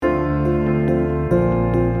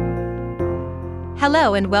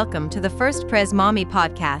Hello and welcome to the First Pres Mommy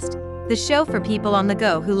podcast, the show for people on the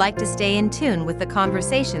go who like to stay in tune with the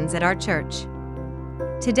conversations at our church.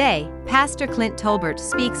 Today, Pastor Clint Tolbert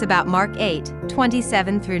speaks about Mark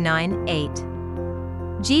 8:27 through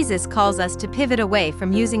 9:8. Jesus calls us to pivot away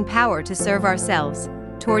from using power to serve ourselves,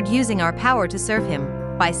 toward using our power to serve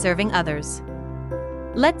Him, by serving others.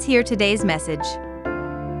 Let's hear today's message.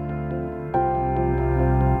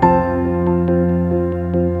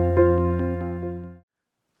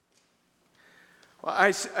 Well,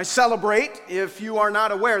 I celebrate, if you are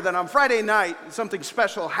not aware, that on Friday night, something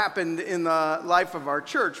special happened in the life of our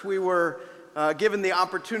church. We were given the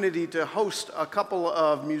opportunity to host a couple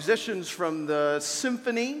of musicians from the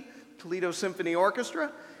Toledo Symphony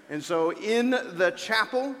Orchestra. And so in the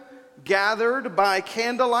chapel, gathered by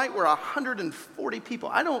candlelight, were 140 people.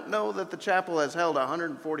 I don't know that the chapel has held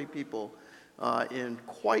 140 people in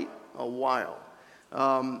quite a while.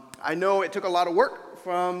 I know it took a lot of work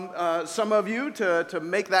from some of you to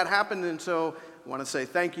make that happen, and so I want to say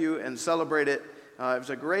thank you and celebrate it. It was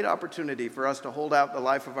a great opportunity for us to hold out the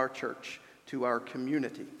life of our church to our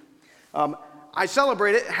community. I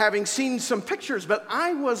celebrate it having seen some pictures, but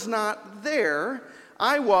I was not there.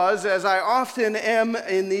 I was, as I often am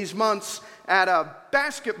in these months, at a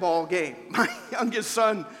basketball game. My youngest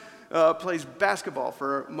son plays basketball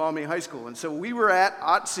for Maumee High School, and so we were at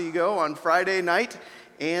Otsego on Friday night,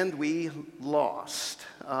 and we lost.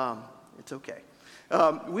 It's okay.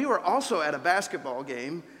 We were also at a basketball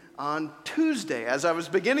game on Tuesday as I was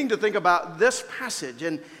beginning to think about this passage,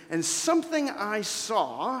 and something I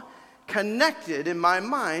saw connected in my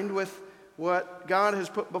mind with what God has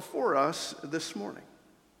put before us this morning.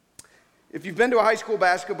 If you've been to a high school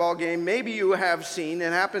basketball game, maybe you have seen,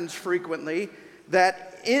 it happens frequently,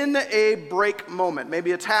 that in a break moment,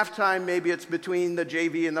 maybe it's halftime, maybe it's between the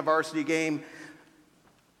JV and the varsity game,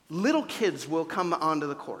 little kids will come onto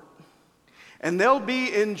the court, and they'll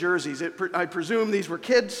be in jerseys. I presume these were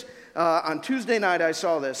kids. On Tuesday night, I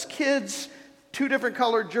saw this. Kids, two different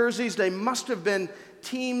colored jerseys. They must have been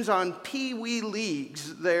teams on Pee-wee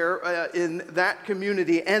leagues there in that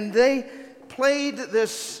community, and they played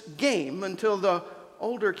this game until the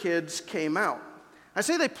older kids came out. I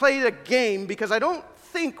say they played a game because I don't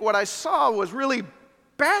think what I saw was really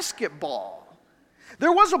basketball.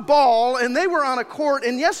 There was a ball, and they were on a court,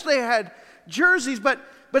 and yes, they had jerseys, but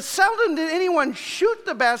seldom did anyone shoot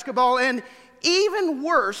the basketball, and even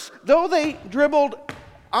worse, though they dribbled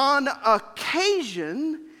on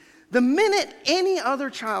occasion, the minute any other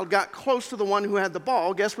child got close to the one who had the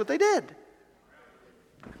ball, guess what they did?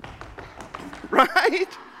 Right?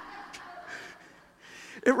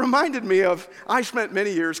 It reminded me of, I spent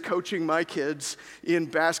many years coaching my kids in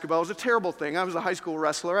basketball. It was a terrible thing. I was a high school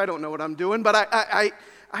wrestler. I don't know what I'm doing, but I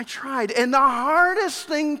tried. And the hardest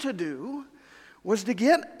thing to do was to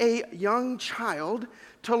get a young child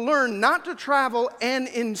to learn not to travel and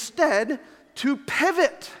instead to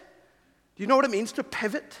pivot. Do you know what it means to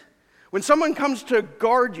pivot? When someone comes to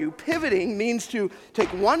guard you, pivoting means to take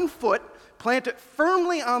one foot, plant it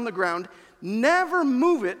firmly on the ground, never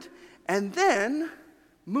move it, and then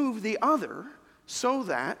move the other so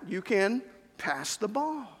that you can pass the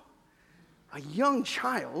ball. A young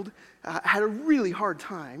child had a really hard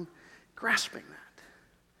time grasping that.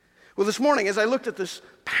 Well, this morning, as I looked at this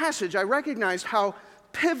passage, I recognized how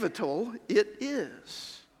pivotal it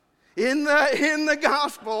is. In the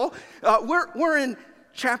gospel, we're in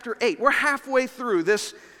chapter 8. We're halfway through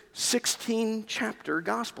this 16-chapter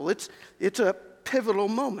gospel. It's a pivotal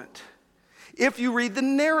moment. If you read the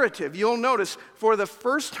narrative, you'll notice for the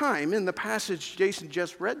first time in the passage Jason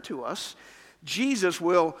just read to us, Jesus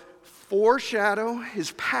will foreshadow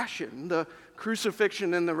his passion, the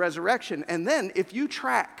crucifixion and the resurrection. And then if you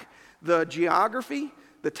track the geography,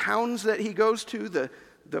 the towns that he goes to,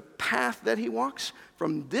 the path that he walks,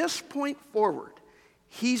 from this point forward,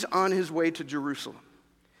 he's on his way to Jerusalem.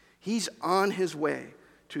 He's on his way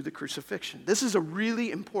to the crucifixion. This is a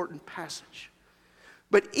really important passage.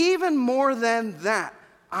 But even more than that,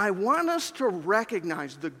 I want us to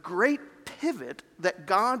recognize the great pivot that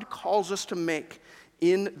God calls us to make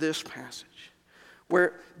in this passage,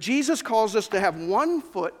 where Jesus calls us to have one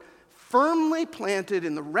foot firmly planted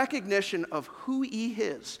in the recognition of who he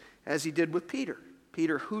is, as he did with Peter.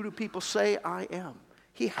 Peter, who do people say I am?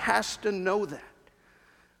 He has to know that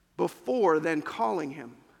before then calling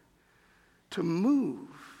him to move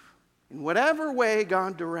in whatever way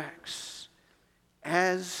God directs,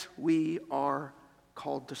 as we are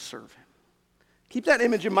called to serve him. Keep that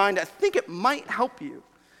image in mind. I think it might help you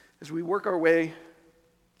as we work our way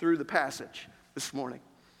through the passage this morning.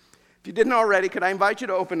 If you didn't already, could I invite you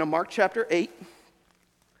to open to Mark chapter 8?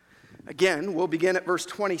 Again, we'll begin at verse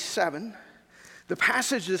 27. The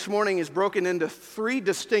passage this morning is broken into three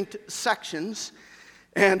distinct sections,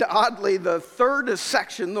 and oddly, the third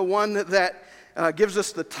section, the one that gives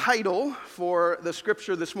us the title for the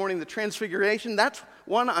scripture this morning, the Transfiguration, that's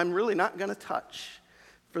one I'm really not going to touch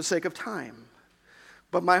for the sake of time.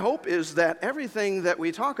 But my hope is that everything that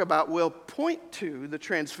we talk about will point to the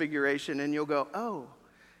Transfiguration, and you'll go, oh,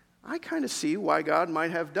 I kind of see why God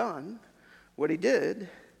might have done what he did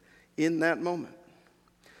in that moment.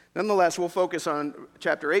 Nonetheless, we'll focus on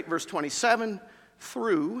chapter 8, verse 27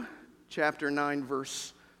 through chapter 9,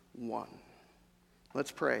 verse 1.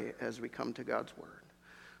 Let's pray as we come to God's word.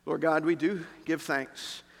 Lord God, we do give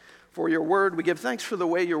thanks for your word. We give thanks for the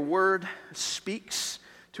way your word speaks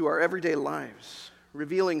to our everyday lives,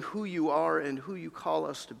 revealing who you are and who you call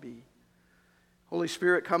us to be. Holy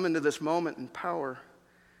Spirit, come into this moment in power.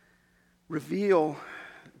 Reveal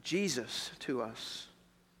Jesus to us.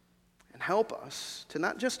 And help us to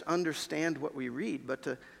not just understand what we read, but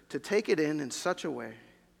to take it in such a way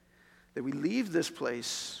that we leave this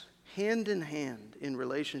place hand in hand in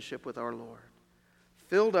relationship with our Lord,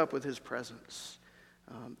 filled up with his presence,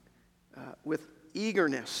 with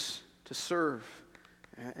eagerness to serve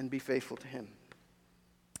and be faithful to him.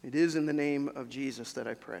 It is in the name of Jesus that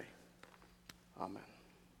I pray. Amen.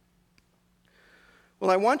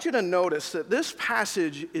 Well, I want you to notice that this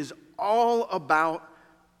passage is all about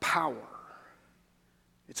power.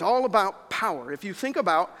 It's all about power. If you think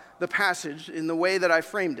about the passage in the way that I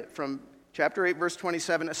framed it, from chapter 8, verse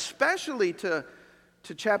 27, especially to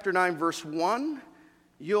chapter 9, verse 1,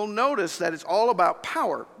 you'll notice that it's all about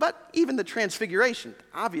power. But even the Transfiguration,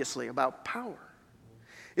 obviously about power.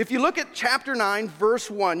 If you look at chapter 9, verse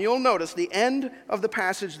 1, you'll notice the end of the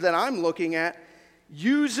passage that I'm looking at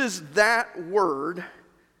uses that word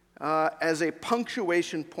as a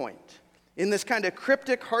punctuation point. In this kind of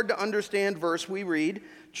cryptic, hard to understand verse, we read,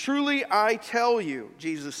 "Truly I tell you,"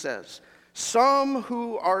 Jesus says, "some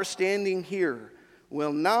who are standing here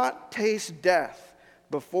will not taste death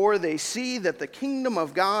before they see that the kingdom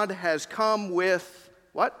of God has come with,"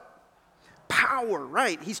 what? Power,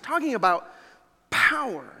 right? He's talking about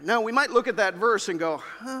power. Now, we might look at that verse and go,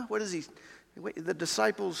 what is he? Wait, the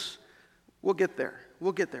disciples, we'll get there.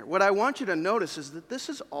 We'll get there. What I want you to notice is that this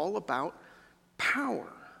is all about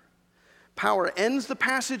power. Power ends the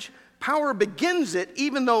passage. Power begins it,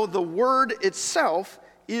 even though the word itself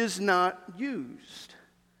is not used.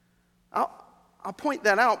 I'll point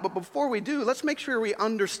that out, but before we do, let's make sure we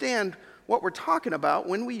understand what we're talking about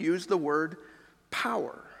when we use the word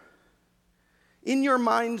power. In your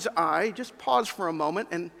mind's eye, just pause for a moment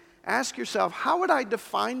and ask yourself, how would I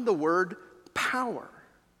define the word power?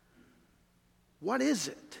 What is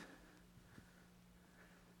it?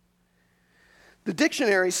 The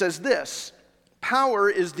dictionary says this: power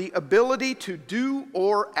is the ability to do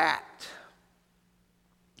or act,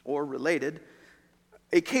 or related,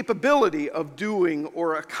 a capability of doing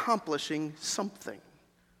or accomplishing something.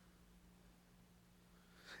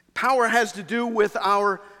 Power has to do with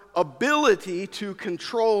our ability to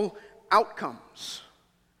control outcomes.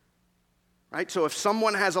 Right? So if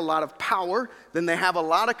someone has a lot of power, then they have a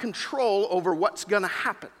lot of control over what's going to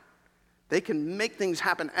happen. They can make things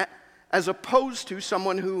happen, as opposed to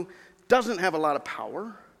someone who doesn't have a lot of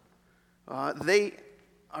power. They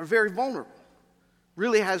are very vulnerable.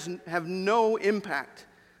 Really have no impact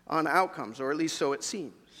on outcomes, or at least so it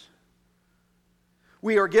seems.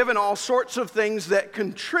 We are given all sorts of things that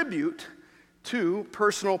contribute to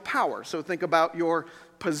personal power. So think about your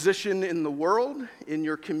position in the world, in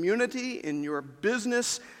your community, in your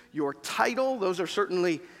business, your title. Those are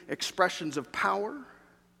certainly expressions of power.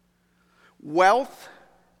 Wealth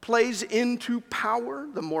plays into power.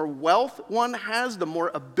 The more wealth one has, the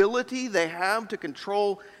more ability they have to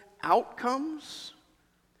control outcomes.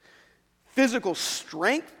 Physical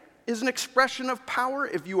strength is an expression of power.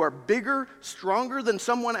 If you are bigger, stronger than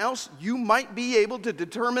someone else, you might be able to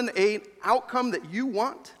determine an outcome that you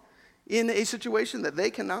want in a situation that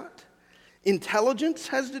they cannot. Intelligence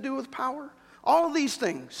has to do with power. All of these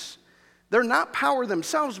things, they're not power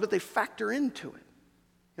themselves, but they factor into it.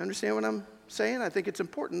 You understand what I'm saying? I think it's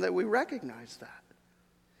important that we recognize that.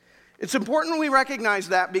 It's important we recognize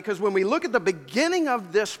that because when we look at the beginning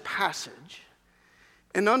of this passage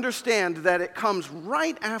and understand that it comes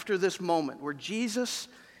right after this moment where Jesus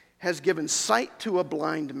has given sight to a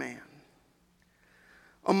blind man,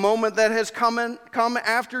 a moment that has come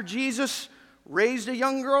after Jesus raised a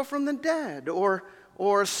young girl from the dead or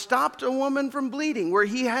stopped a woman from bleeding, where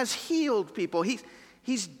he has healed people.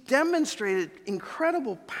 He's demonstrated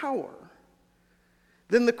incredible power.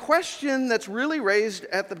 Then the question that's really raised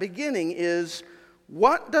at the beginning is,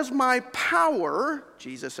 What does my power,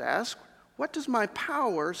 Jesus asked, what does my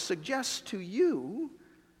power suggest to you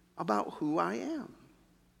about who I am?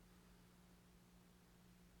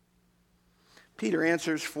 Peter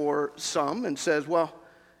answers for some and says, well,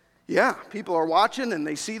 yeah, people are watching and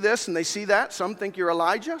they see this and they see that. Some think you're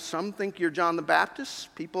Elijah. Some think you're John the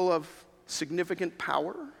Baptist, people of significant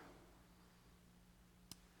power.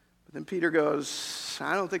 But then Peter goes,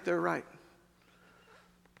 I don't think they're right.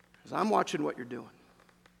 Because I'm watching what you're doing.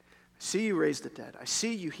 I see you raise the dead. I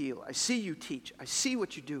see you heal. I see you teach. I see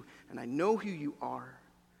what you do. And I know who you are.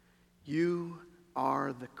 You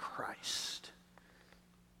are the Christ.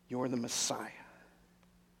 You're the Messiah.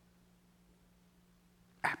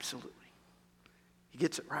 Absolutely. He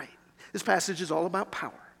gets it right. This passage is all about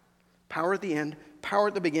power. Power at the end, power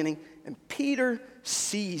at the beginning, and Peter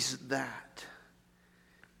sees that.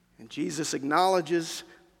 And Jesus acknowledges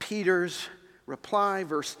Peter's reply,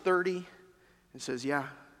 verse 30, and says, yeah,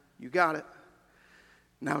 you got it.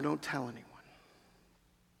 Now don't tell anyone.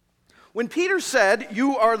 When Peter said,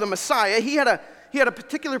 you are the Messiah, he had a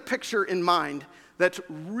particular picture in mind that's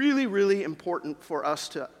really, really important for us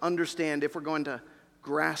to understand if we're going to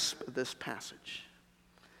grasp this passage.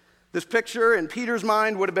 This picture in Peter's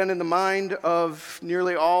mind would have been in the mind of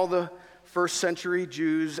nearly all the first century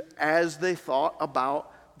Jews as they thought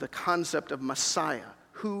about the concept of Messiah.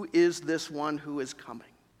 Who is this one who is coming?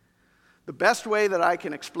 The best way that I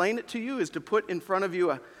can explain it to you is to put in front of you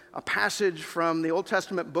a passage from the Old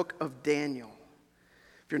Testament book of Daniel.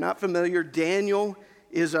 If you're not familiar, Daniel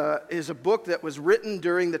is a book that was written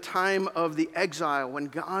during the time of the exile when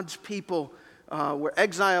God's people were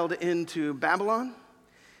exiled into Babylon.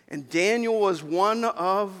 And Daniel was one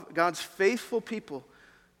of God's faithful people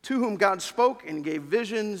to whom God spoke and gave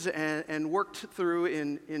visions and worked through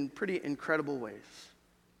in pretty incredible ways.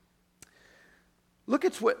 Look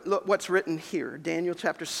at what's written here, Daniel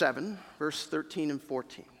chapter 7, verse 13 and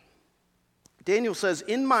 14. Daniel says,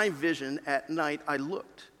 in my vision at night I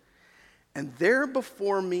looked, and there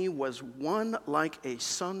before me was one like a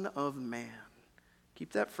son of man.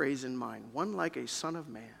 Keep that phrase in mind, one like a son of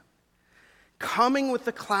man, coming with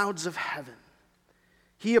the clouds of heaven.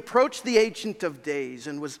 He approached the Ancient of Days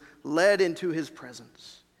and was led into his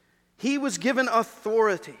presence. He was given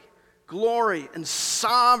authority, glory, and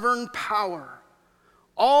sovereign power.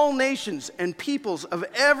 All nations and peoples of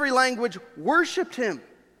every language worshiped him.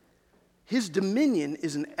 His dominion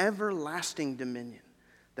is an everlasting dominion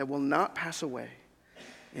that will not pass away,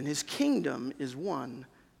 and his kingdom is one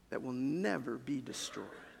that will never be destroyed.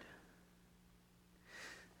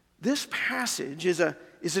 This passage is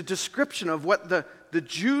a description of what the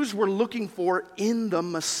Jews were looking for in the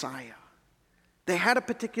Messiah. They had a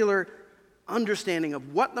particular understanding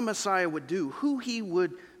of what the Messiah would do, who he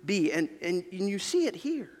would be, and you see it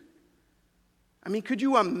here. I mean, could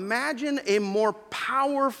you imagine a more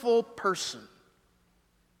powerful person?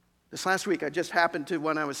 This last week, I just happened to,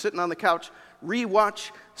 when I was sitting on the couch, rewatch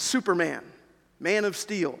Superman, Man of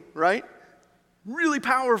Steel, right? Really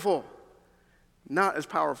powerful. Not as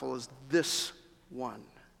powerful as this one.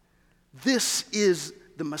 This is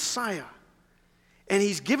the Messiah. And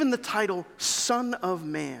he's given the title Son of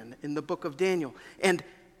Man in the book of Daniel. And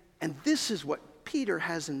this is what Peter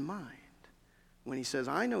has in mind when he says,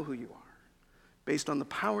 I know who you are. Based on the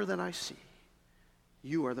power that I see,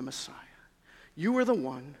 you are the Messiah. You are the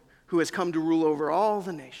one who has come to rule over all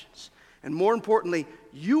the nations. And more importantly,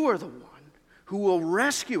 you are the one who will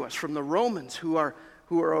rescue us from the Romans who are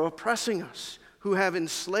oppressing us, who have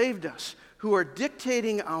enslaved us, who are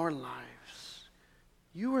dictating our lives.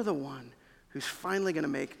 You are the one who's finally going to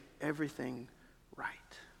make everything right.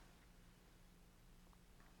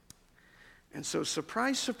 And so,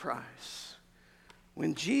 surprise, surprise,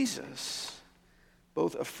 when Jesus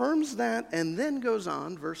both affirms that and then goes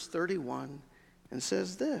on, verse 31, and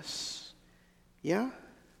says this, yeah?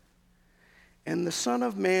 And the Son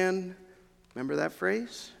of Man, remember that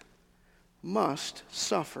phrase? Must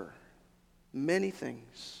suffer many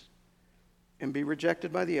things and be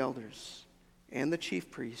rejected by the elders and the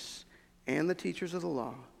chief priests and the teachers of the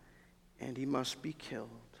law, and he must be killed.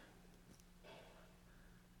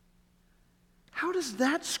 How does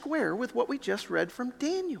that square with what we just read from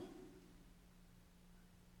Daniel?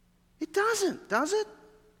 It doesn't, does it?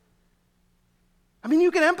 I mean, you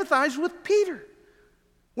can empathize with Peter.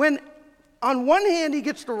 When on one hand he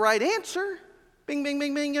gets the right answer, bing, bing,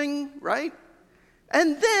 bing, bing, bing, right?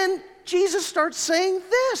 And then Jesus starts saying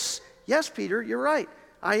this. Yes, Peter, you're right.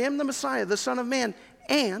 I am the Messiah, the Son of Man.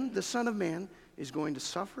 And the Son of Man is going to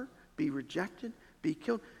suffer, be rejected, be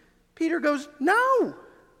killed. Peter goes, no,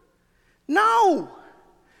 no,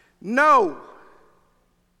 no.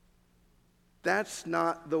 That's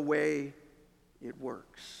not the way it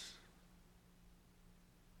works.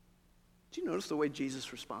 Do you notice the way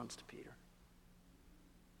Jesus responds to Peter?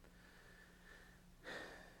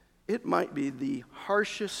 It might be the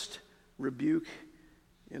harshest rebuke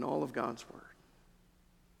in all of God's word.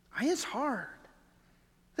 It's hard.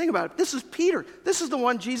 Think about it. This is Peter. This is the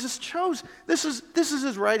one Jesus chose. This is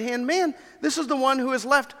his right-hand man. This is the one who has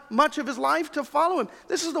left much of his life to follow him.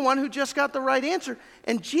 This is the one who just got the right answer.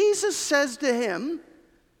 And Jesus says to him,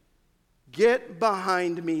 "Get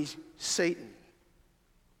behind me, Satan."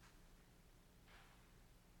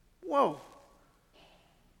 Whoa.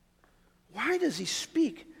 Why does he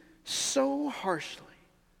speak so harshly?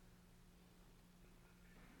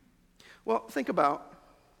 Well, think about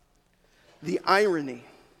the irony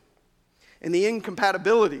and the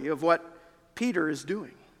incompatibility of what Peter is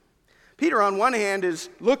doing. Peter, on one hand, is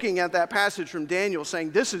looking at that passage from Daniel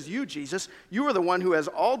saying, "This is you, Jesus. You are the one who has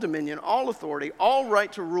all dominion, all authority, all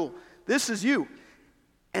right to rule. This is you."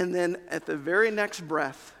 And then at the very next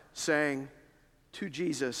breath saying to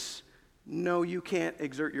Jesus, "No, you can't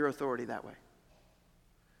exert your authority that way.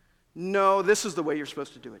 No, this is the way you're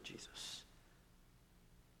supposed to do it, Jesus.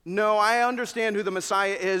 No, I understand who the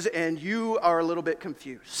Messiah is, and you are a little bit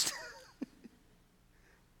confused."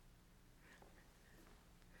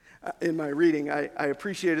 In my reading, I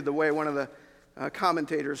appreciated the way one of the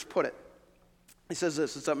commentators put it. He says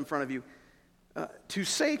this, it's up in front of you. To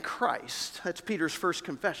say Christ, that's Peter's first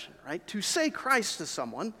confession, right? To say Christ to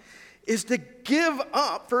someone is to give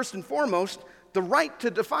up, first and foremost, the right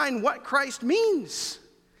to define what Christ means.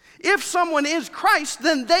 If someone is Christ,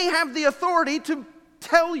 then they have the authority to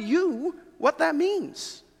tell you what that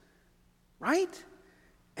means, right?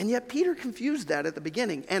 And yet Peter confused that at the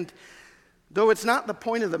beginning. And though it's not the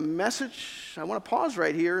point of the message, I want to pause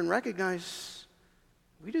right here and recognize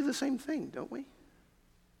we do the same thing, don't we?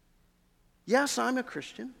 Yes, I'm a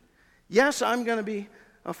Christian. Yes, I'm going to be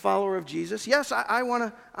a follower of Jesus. Yes, I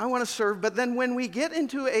want to serve. But then when we get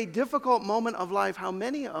into a difficult moment of life, how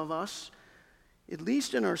many of us, at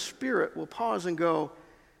least in our spirit, will pause and go,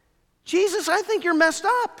 "Jesus, I think you're messed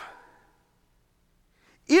up.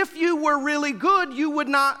 If you were really good, you would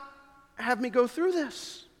not have me go through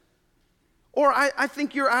this. Or I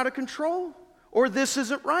think you're out of control. Or this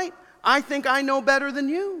isn't right. I think I know better than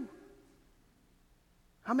you."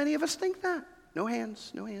 How many of us think that? No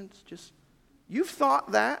hands, no hands. Just, you've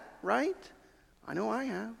thought that, right? I know I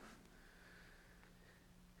have.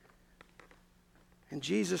 And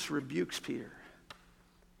Jesus rebukes Peter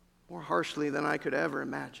more harshly than I could ever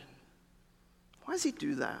imagine. Why does he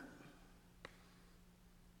do that?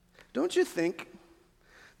 Don't you think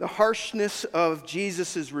the harshness of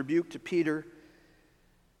Jesus' rebuke to Peter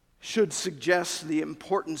should suggest the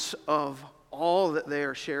importance of all that they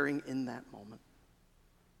are sharing in that moment?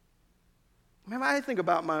 When I think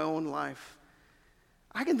about my own life,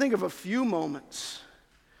 I can think of a few moments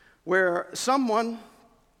where someone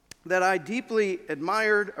that I deeply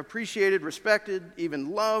admired, appreciated, respected,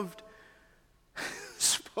 even loved,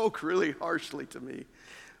 spoke really harshly to me.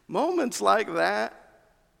 Moments like that,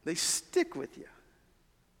 they stick with you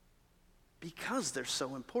because they're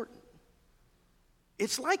so important.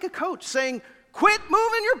 It's like a coach saying, "Quit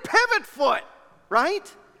moving your pivot foot,"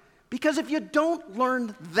 right? Because if you don't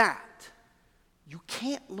learn that, you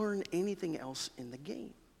can't learn anything else in the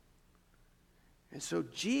game. And so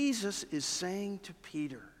Jesus is saying to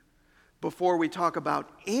Peter, before we talk about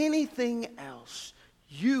anything else,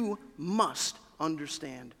 you must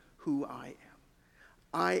understand who I am.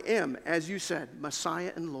 I am, as you said,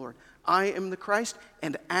 Messiah and Lord. I am the Christ,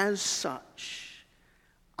 and as such,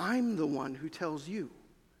 I'm the one who tells you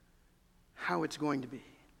how it's going to be,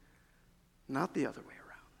 not the other way around.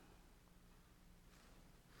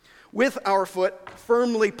 With our foot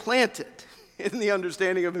firmly planted in the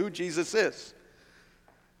understanding of who Jesus is,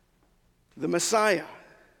 the Messiah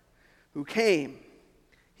who came,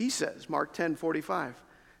 he says, Mark 10:45,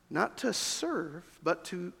 not to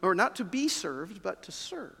be served, but to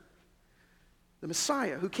serve. The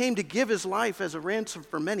Messiah who came to give his life as a ransom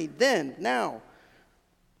for many. Now,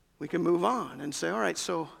 we can move on and say, all right,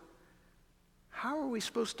 so how are we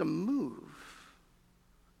supposed to move?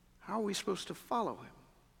 How are we supposed to follow him?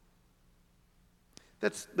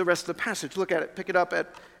 That's the rest of the passage. Look at it. Pick it up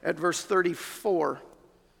at verse 34.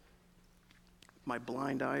 My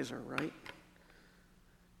blind eyes are right.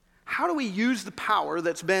 How do we use the power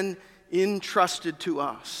that's been entrusted to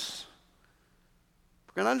us?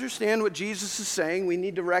 If we're going to understand what Jesus is saying, we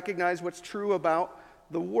need to recognize what's true about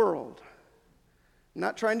the world. I'm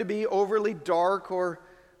not trying to be overly dark or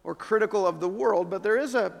critical of the world, but there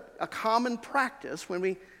is a common practice when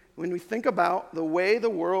we when we think about the way the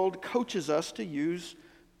world coaches us to use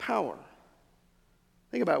power.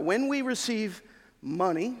 Think about it. When we receive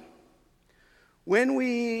money, when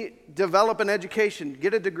we develop an education,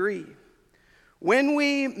 get a degree, when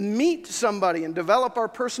we meet somebody and develop our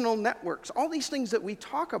personal networks, all these things that we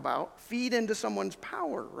talk about feed into someone's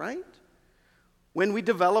power, right? When we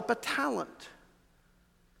develop a talent.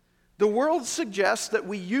 The world suggests that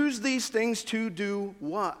we use these things to do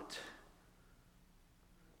what?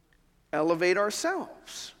 Elevate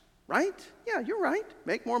ourselves, right? Yeah, you're right.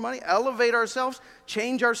 Make more money, elevate ourselves,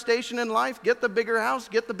 change our station in life, get the bigger house,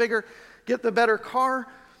 get the better car,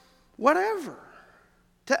 whatever.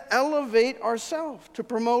 To elevate ourselves, to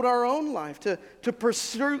promote our own life, to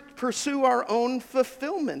pursue our own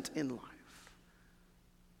fulfillment in life.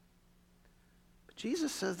 But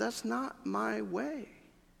Jesus says, that's not my way.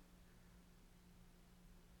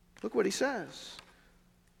 Look what he says.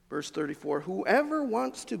 Verse 34, whoever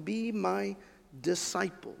wants to be my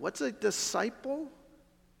disciple. What's a disciple?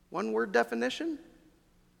 One word definition?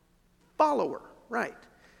 Follower, right.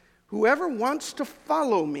 Whoever wants to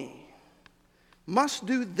follow me must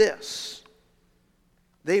do this.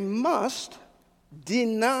 They must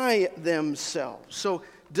deny themselves. So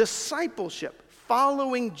discipleship,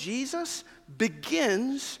 following Jesus,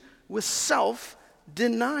 begins with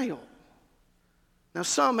self-denial. Now,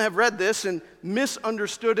 some have read this and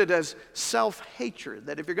misunderstood it as self-hatred,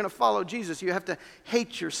 that if you're going to follow Jesus, you have to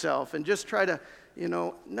hate yourself and just try to,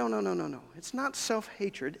 no. It's not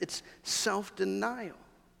self-hatred, it's self-denial.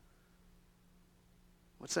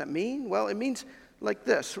 What's that mean? Well, it means like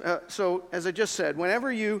this. So, as I just said,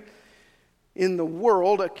 whenever you, in the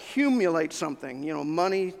world, accumulate something,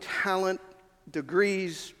 money, talent,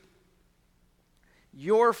 degrees,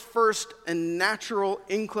 your first and natural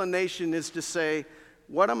inclination is to say,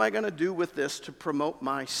 what am I going to do with this to promote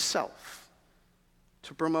myself,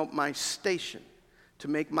 to promote my station, to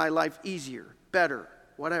make my life easier, better,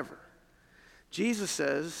 whatever? Jesus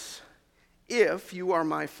says, if you are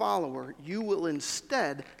my follower, you will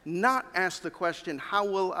instead not ask the question, how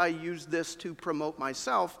will I use this to promote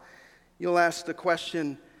myself? You'll ask the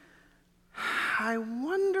question, I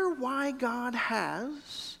wonder why God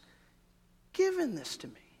has given this to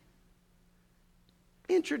me.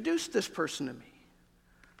 Introduce this person to me.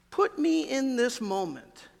 Put me in this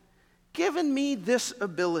moment. Given me this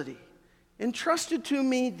ability. Entrusted to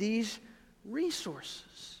me these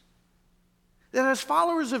resources. That as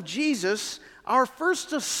followers of Jesus, our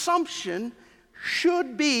first assumption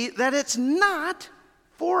should be that it's not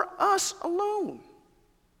for us alone.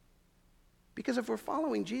 Because if we're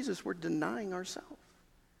following Jesus, we're denying ourselves.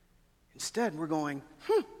 Instead, we're going,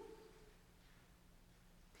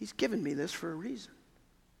 he's given me this for a reason.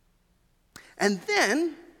 And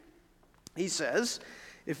then, he says,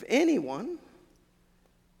 if anyone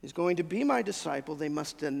is going to be my disciple, they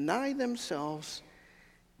must deny themselves,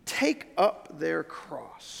 take up their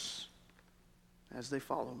cross as they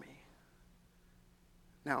follow me.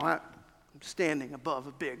 Now, I'm standing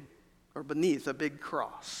beneath a big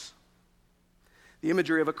cross. The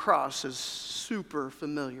imagery of a cross is super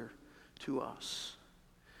familiar to us.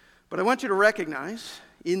 But I want you to recognize,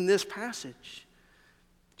 in this passage,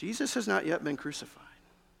 Jesus has not yet been crucified.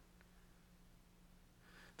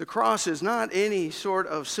 The cross is not any sort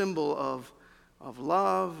of symbol of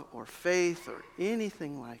love or faith or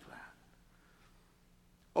anything like that.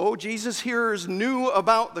 Oh, Jesus' hearers knew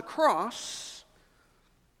about the cross.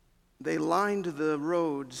 They lined the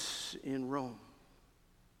roads in Rome.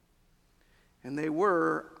 And they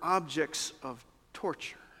were objects of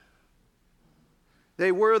torture.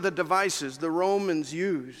 They were the devices the Romans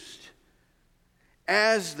used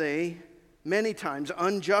as they, many times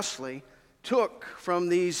unjustly, took from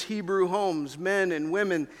these Hebrew homes men and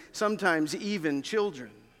women, sometimes even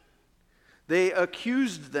children. They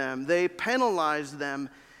accused them, they penalized them,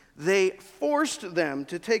 they forced them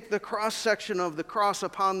to take the cross-section of the cross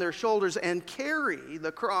upon their shoulders and carry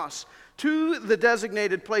the cross to the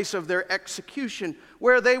designated place of their execution,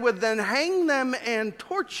 where they would then hang them and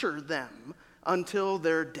torture them until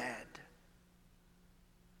they're dead.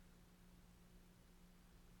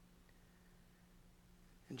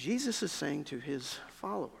 And Jesus is saying to his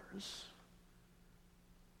followers,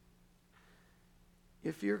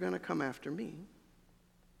 if you're going to come after me,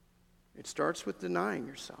 it starts with denying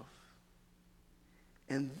yourself.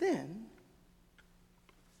 And then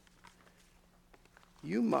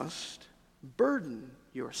you must burden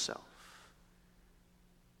yourself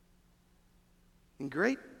in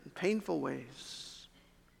great and painful ways,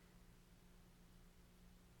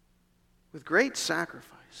 with great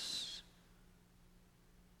sacrifice.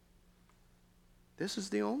 This is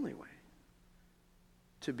the only way.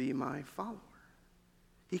 to be my follower.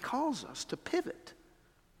 He calls us to pivot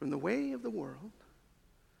from the way of the world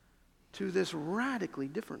to this radically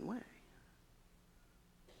different way.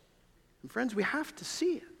 And friends, we have to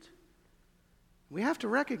see it. We have to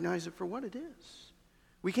recognize it for what it is.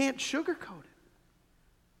 We can't sugarcoat it.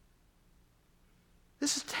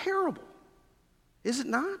 This is terrible, is it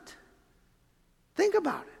not? Think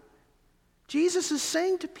about it. Jesus is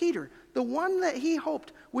saying to Peter, the one that he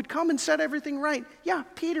hoped would come and set everything right, yeah,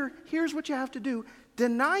 Peter, here's what you have to do.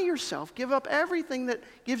 Deny yourself, give up everything that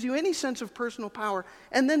gives you any sense of personal power,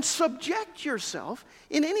 and then subject yourself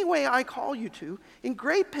in any way I call you to, in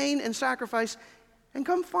great pain and sacrifice, and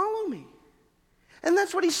come follow me. And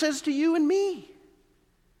that's what he says to you and me.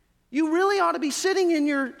 You really ought to be sitting in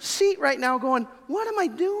your seat right now going, what am I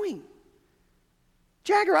doing?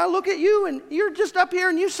 Jagger, I look at you and you're just up here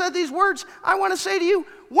and you said these words. I want to say to you,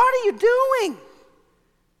 what are you doing?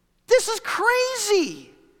 This is crazy.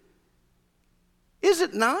 Is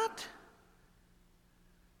it not?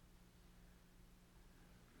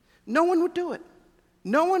 No one would do it.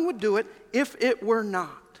 No one would do it if it were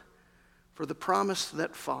not for the promise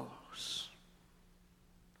that follows.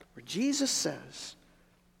 Where Jesus says,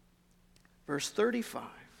 verse 35,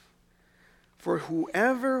 for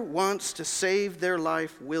whoever wants to save their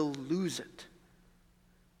life will lose it.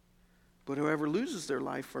 But whoever loses their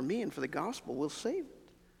life for me and for the gospel will save it.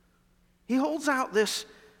 He holds out this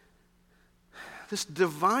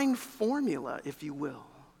divine formula, if you will.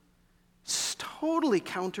 It's totally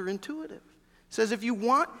counterintuitive. It says if you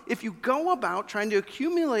go about trying to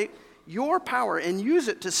accumulate your power and use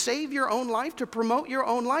it to save your own life, to promote your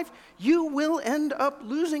own life, you will end up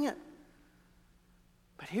losing it.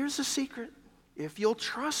 But here's the secret. If you'll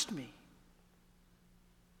trust me,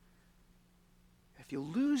 if you'll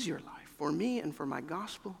lose your life for me and for my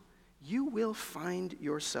gospel, you will find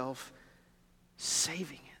yourself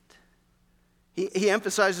saving it. He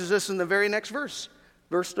emphasizes this in the very next verse,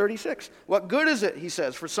 verse 36. What good is it, he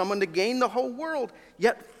says, for someone to gain the whole world,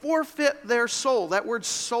 yet forfeit their soul? That word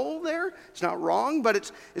soul there, it's not wrong,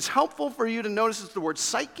 but it's helpful for you to notice it's the word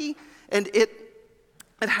psyche, and it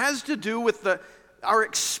has to do with our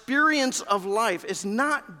experience of life. It's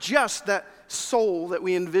not just that soul that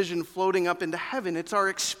we envision floating up into heaven. It's our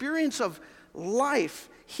experience of life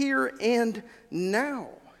here and now.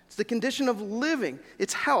 It's the condition of living.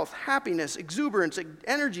 It's health, happiness, exuberance,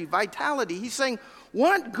 energy, vitality. He's saying,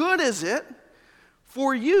 what good is it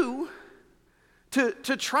for you to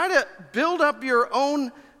try to build up your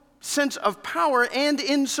own sense of power and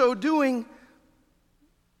in so doing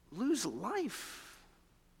lose life,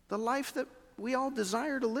 the life that we all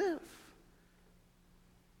desire to live?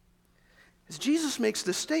 As Jesus makes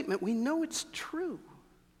this statement, we know it's true.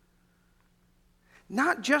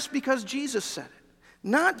 Not just because Jesus said it,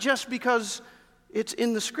 not just because it's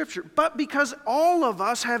in the scripture, but because all of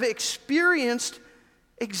us have experienced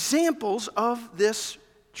examples of this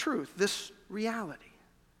truth, this reality.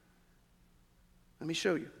 Let me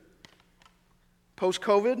show you.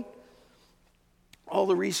 Post-COVID, all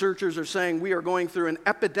the researchers are saying we are going through an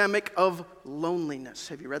epidemic of loneliness.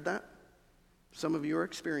 Have you read that? Some of you are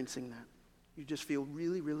experiencing that. You just feel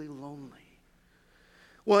really, really lonely.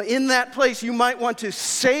 Well, in that place, you might want to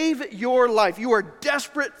save your life. You are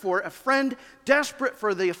desperate for a friend, desperate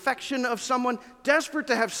for the affection of someone, desperate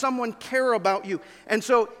to have someone care about you. And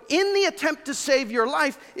so in the attempt to save your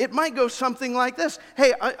life, it might go something like this.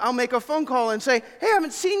 Hey, I'll make a phone call and say, hey, I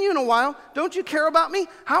haven't seen you in a while. Don't you care about me?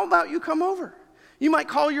 How about you come over? You might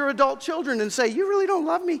call your adult children and say, you really don't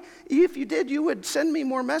love me. If you did, you would send me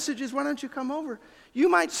more messages. Why don't you come over? You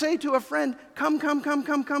might say to a friend, come.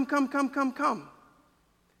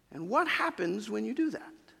 And what happens when you do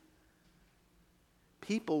that?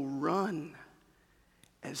 People run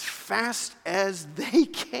as fast as they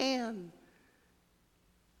can.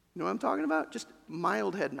 You know what I'm talking about? Just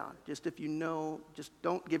mild head nod. Just if you know, just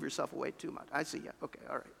don't give yourself away too much. I see you. Okay,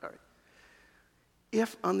 all right.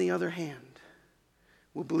 If, on the other hand,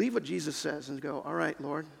 we'll believe what Jesus says and go, all right,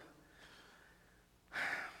 Lord,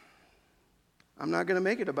 I'm not going to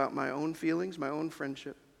make it about my own feelings, my own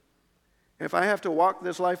friendship. If I have to walk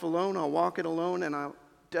this life alone, I'll walk it alone, and I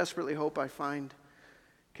desperately hope I find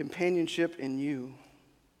companionship in you.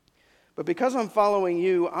 But because I'm following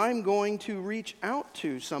you, I'm going to reach out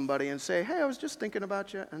to somebody and say, hey, I was just thinking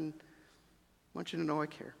about you, and I want you to know I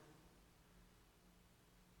care.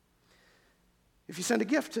 If you send a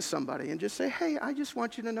gift to somebody and just say, hey, I just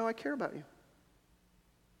want you to know I care about you.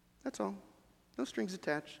 That's all. No strings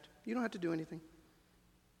attached. You don't have to do anything.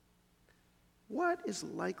 What is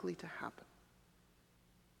likely to happen?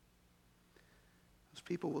 Those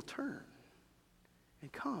people will turn and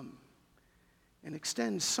come and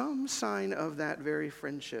extend some sign of that very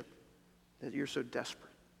friendship that you're so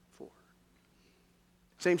desperate for.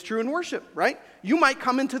 Same's true in worship, right? You might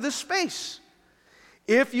come into this space.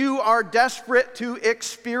 If you are desperate to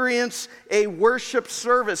experience a worship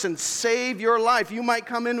service and save your life, you might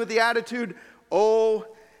come in with the attitude, oh,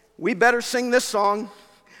 we better sing this song,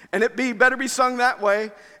 and better be sung that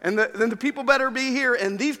way, and then the people better be here,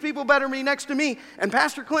 and these people better be next to me, and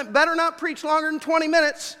Pastor Clint better not preach longer than 20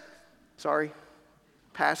 minutes. Sorry,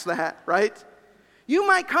 past that, right? You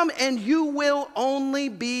might come and you will only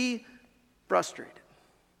be frustrated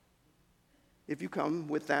if you come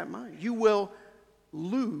with that mind. You will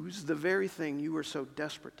lose the very thing you were so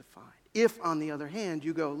desperate to find. If, on the other hand,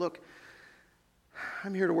 you go, look,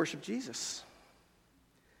 I'm here to worship Jesus.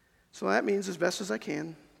 So that means as best as I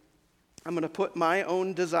can, I'm going to put my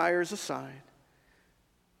own desires aside.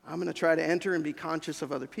 I'm going to try to enter and be conscious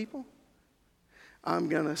of other people. I'm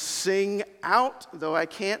going to sing out, though I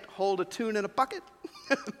can't hold a tune in a bucket,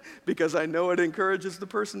 because I know it encourages the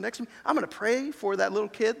person next to me. I'm going to pray for that little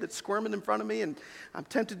kid that's squirming in front of me, and I'm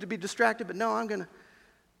tempted to be distracted, but no, I'm going to,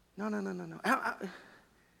 no.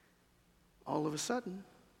 All of a sudden,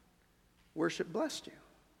 worship blessed you.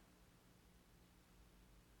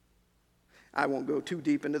 I won't go too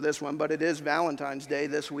deep into this one, but it is Valentine's Day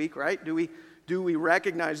this week, right? Do we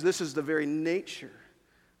recognize this is the very nature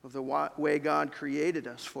of the way God created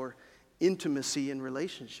us for intimacy and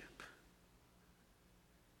relationship?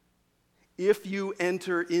 If you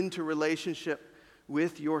enter into relationship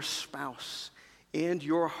with your spouse and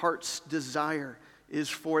your heart's desire is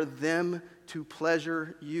for them to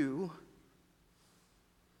pleasure you,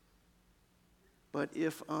 but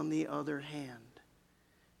if on the other hand,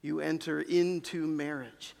 you enter into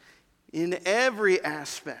marriage in every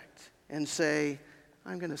aspect and say,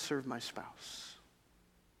 I'm going to serve my spouse,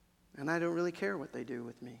 and I don't really care what they do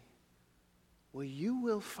with me, well, you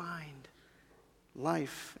will find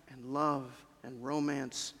life and love and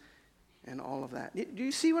romance and all of that. Do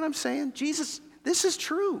you see what I'm saying? Jesus, this is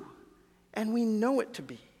true, and we know it to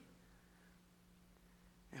be.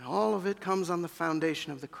 And all of it comes on the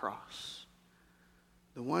foundation of the cross.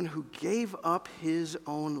 The one who gave up his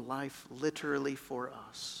own life literally for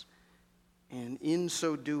us. And in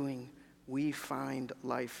so doing, we find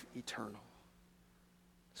life eternal.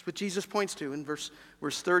 That's what Jesus points to in verse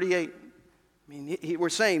 38. I mean, we're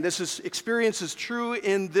saying this experience is true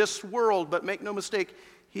in this world, but make no mistake,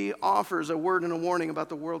 he offers a word and a warning about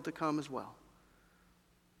the world to come as well.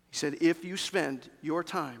 He said, if you spend your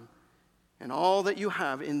time and all that you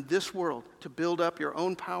have in this world to build up your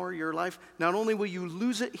own power, your life, not only will you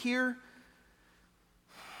lose it here,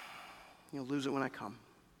 you'll lose it when I come.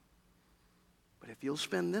 But if you'll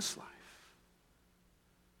spend this life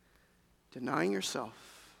denying yourself,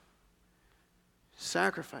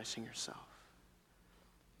 sacrificing yourself,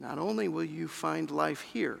 not only will you find life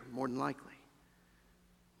here, more than likely,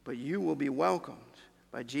 but you will be welcomed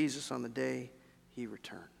by Jesus on the day he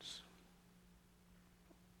returns.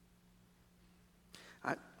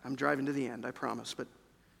 I'm driving to the end, I promise, but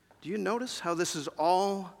do you notice how this is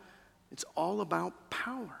it's all about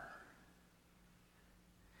power?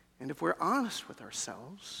 And if we're honest with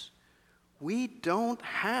ourselves, we don't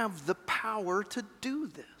have the power to do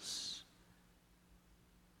this.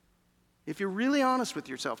 If you're really honest with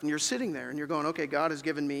yourself and you're sitting there and you're going, okay, God has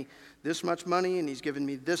given me this much money and he's given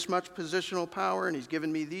me this much positional power and he's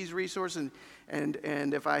given me these resources and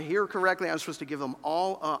if I hear correctly, I'm supposed to give them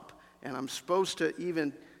all up and I'm supposed to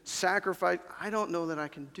even sacrifice. I don't know that I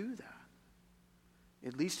can do that,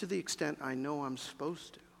 at least to the extent I know I'm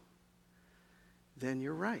supposed to. Then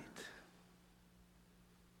you're right.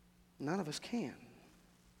 None of us can.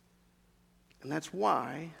 And that's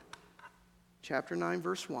why, chapter 9,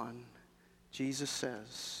 verse 1, Jesus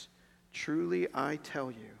says, truly I tell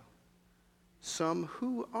you, some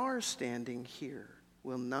who are standing here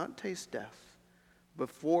will not taste death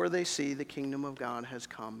before they see the kingdom of God has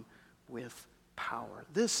come with power.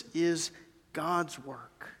 This is God's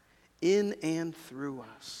work in and through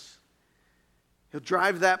us. He'll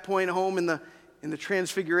drive that point home in the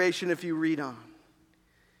Transfiguration if you read on.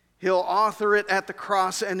 He'll author it at the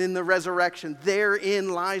cross and in the resurrection. Therein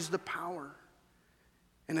lies the power.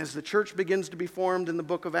 And as the church begins to be formed in the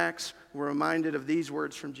book of Acts, we're reminded of these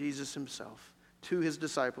words from Jesus himself to his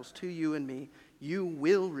disciples, to you and me, you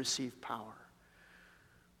will receive power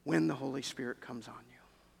when the Holy Spirit comes on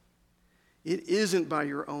you. It isn't by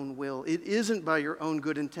your own will. It isn't by your own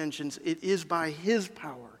good intentions. It is by his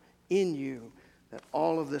power in you that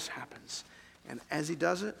all of this happens. And as he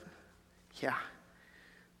does it,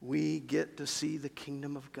 we get to see the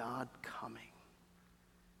kingdom of God coming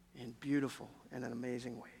in beautiful and in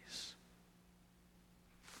amazing ways.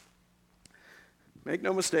 Make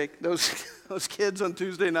no mistake, those kids on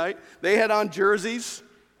Tuesday night, they had on jerseys.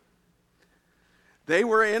 They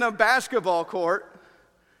were in a basketball court,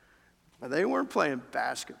 but they weren't playing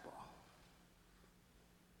basketball.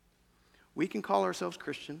 We can call ourselves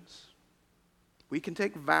Christians. We can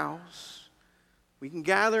take vows. We can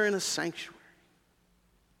gather in a sanctuary.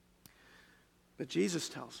 But Jesus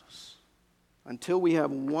tells us, until we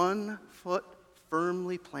have one foot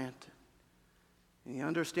firmly planted in the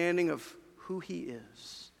understanding of who he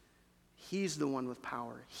is, he's the one with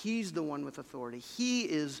power. He's the one with authority. He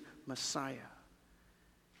is Messiah.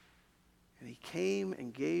 And he came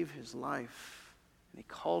and gave his life, and he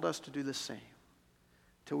called us to do the same.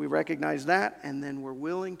 Till we recognize that, and then we're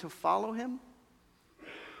willing to follow him,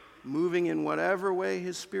 moving in whatever way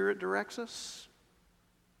his Spirit directs us,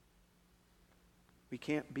 we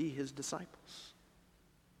can't be his disciples.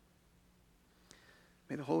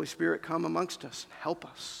 May the Holy Spirit come amongst us and help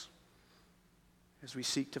us as we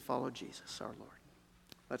seek to follow Jesus, our Lord.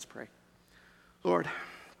 Let's pray. Lord,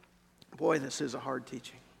 boy, this is a hard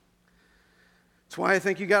teaching. That's why I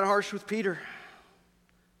think you got harsh with Peter.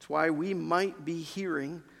 It's why we might be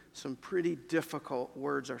hearing some pretty difficult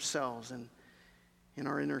words ourselves and in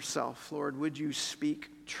our inner self. Lord, would you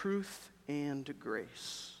speak truth and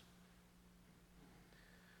grace?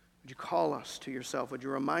 Would you call us to yourself? Would you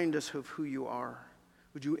remind us of who you are?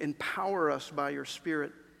 Would you empower us by your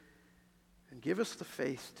Spirit and give us the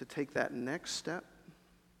faith to take that next step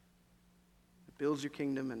that builds your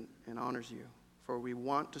kingdom and honors you? For we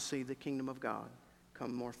want to see the kingdom of God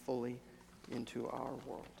come more fully into our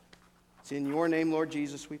world. It's in your name, Lord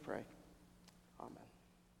Jesus, we pray. Amen.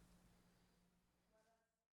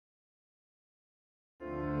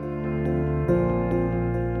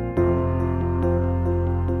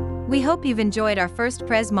 We hope you've enjoyed our First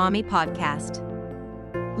Pres Mommy podcast.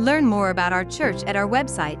 Learn more about our church at our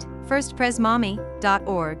website,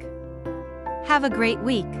 firstpresmommy.org. Have a great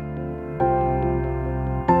week.